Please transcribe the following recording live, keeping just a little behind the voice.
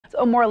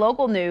More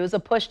local news, a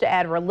push to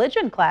add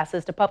religion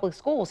classes to public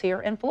schools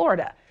here in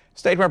Florida.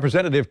 State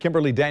Representative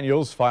Kimberly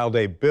Daniels filed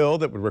a bill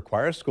that would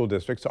require school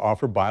districts to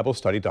offer Bible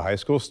study to high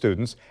school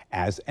students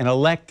as an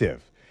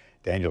elective.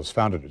 Daniels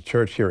founded a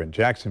church here in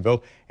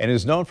Jacksonville and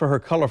is known for her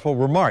colorful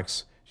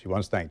remarks. She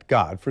once thanked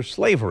God for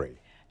slavery.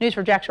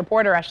 News4JAX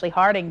reporter Ashley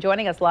Harding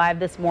joining us live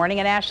this morning.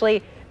 And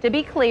Ashley, to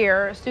be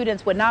clear,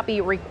 students would not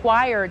be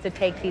required to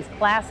take these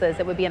classes.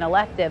 It would be an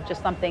elective,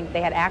 just something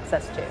they had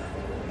access to.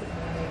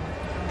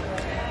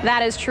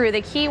 That is true.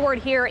 The key word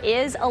here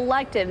is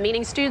elective,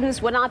 meaning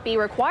students would not be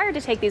required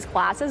to take these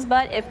classes,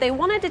 but if they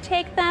wanted to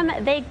take them,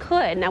 they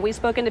could. Now, we've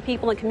spoken to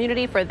people in the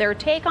community for their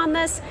take on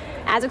this.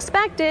 As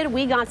expected,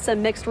 we got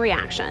some mixed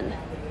reaction.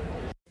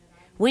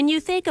 When you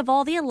think of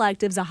all the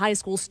electives a high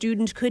school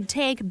student could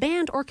take,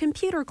 band or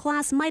computer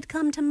class might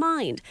come to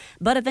mind.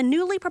 But if a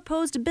newly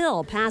proposed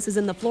bill passes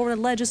in the Florida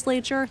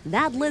legislature,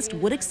 that list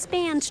would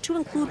expand to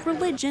include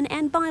religion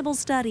and Bible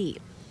study.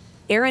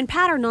 Erin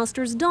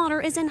Paternoster's daughter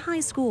is in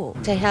high school.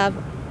 To have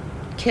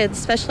kids,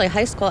 especially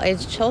high school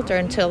age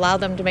children, to allow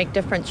them to make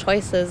different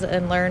choices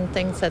and learn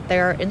things that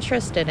they're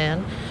interested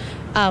in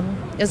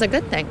is a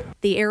good thing.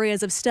 The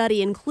areas of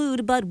study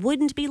include, but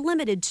wouldn't be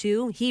limited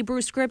to,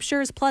 Hebrew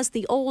scriptures plus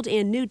the Old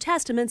and New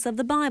Testaments of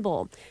the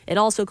Bible. It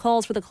also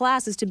calls for the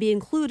classes to be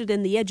included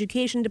in the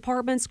Education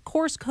Department's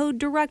course code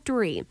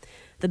directory.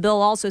 The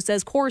bill also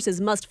says courses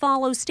must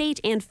follow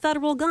state and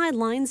federal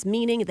guidelines,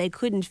 meaning they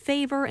couldn't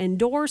favor,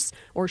 endorse,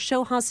 or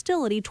show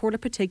hostility toward a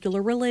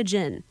particular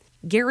religion.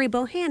 Gary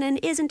Bohannon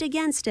isn't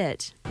against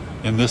it.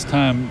 In this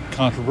time,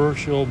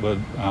 controversial, but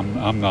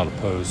I'm not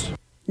opposed.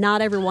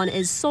 Not everyone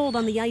is sold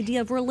on the idea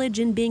of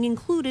religion being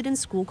included in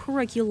school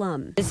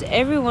curriculum.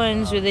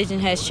 Everyone's religion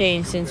has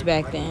changed since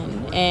back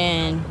then,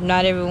 and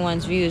not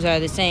everyone's views are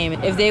the same.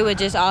 If they would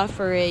just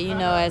offer it,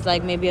 as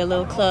like maybe a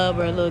little club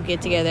or a little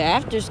get-together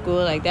after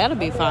school, like that'll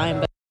be fine.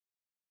 But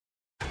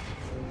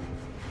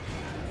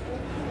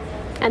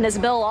And this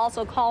bill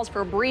also calls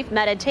for brief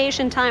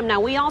meditation time. Now,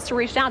 we also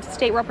reached out to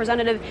State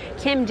Representative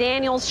Kim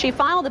Daniels. She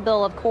filed the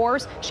bill, of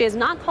course. She has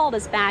not called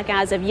us back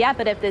as of yet,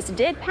 but if this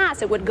did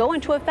pass, it would go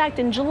into effect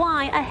in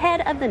July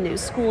ahead of the new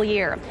school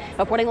year.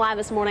 Reporting live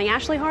this morning,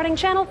 Ashley Harding,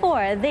 Channel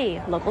 4,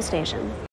 the local station.